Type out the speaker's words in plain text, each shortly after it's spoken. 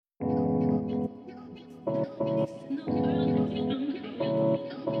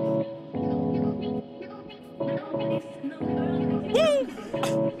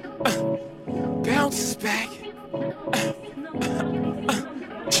Bounce is back.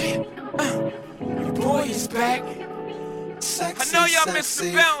 Your boy is back. Sexy, I know y'all miss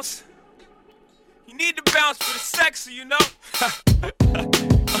the bounce. You need to bounce for the sexy, you know?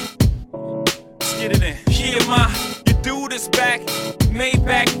 Let's get it in. Yeah, your dude is back.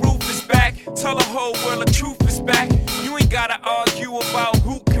 Maybach roof is back. Tell the whole world the truth is back. You ain't gotta argue about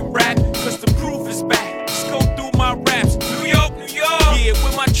who can rap, cause the proof is back. Just go through my raps. New York, New York. Yeah,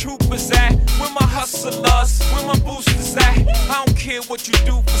 where my troopers at? Where my hustlers? Where my boosters at? I don't care what you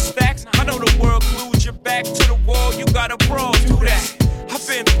do for stacks. I know the world glued your back to the wall. You gotta brawl through that. I've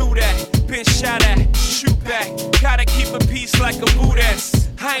been through that, been shot at, shoot back. Gotta keep a peace like a Buddhist.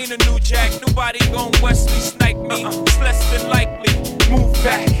 I ain't a new jack, nobody gon' Wesley snipe me. It's less than likely, move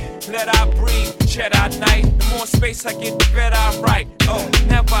back. Let I breathe, Jedi Knight. The more space I get, the better I write. Oh,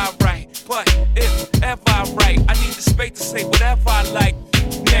 never I write, but if ever I write, I need the space to say whatever I like.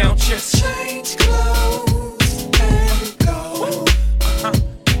 Now just change clothes and go.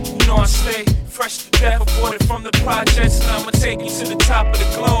 You know I stay fresh to death, aborted from the projects, and I'ma take you to the top of the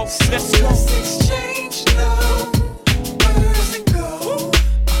globe. Let's go. Exchange numbers and go.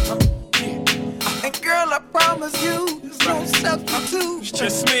 And girl, I promise you, there's no substitute. It's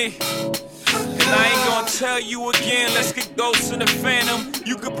just me. And I ain't gonna tell you again, let's get ghosts in the phantom.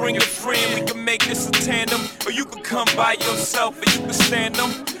 You could bring a friend, we can make this a tandem. Or you could come by yourself and you can stand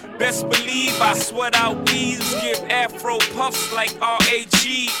them. Best believe I sweat out weaves, give afro puffs like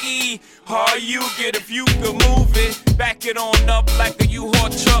R-A-G-E. How you get if you could move it, back it on up like a U-Haul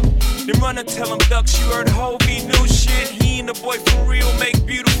truck. Then run and tell them ducks you heard Hovey new shit. He and the boy for real make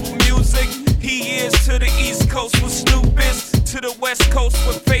beautiful music. He is to the East Coast with Snoop is, to the West Coast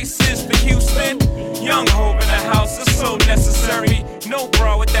with Faces to Houston. Young Hov in the house, it's so necessary. No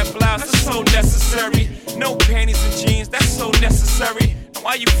bra with that blouse, it's so necessary. No panties and jeans, that's so necessary.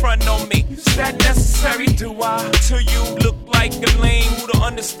 Why you frontin' on me? Is that necessary? Do I? Till you look like a lame who don't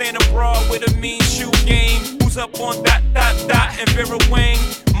understand a broad with a mean shoe game. Who's up on dot, and Vera Wang?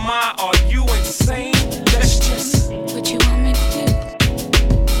 My, are you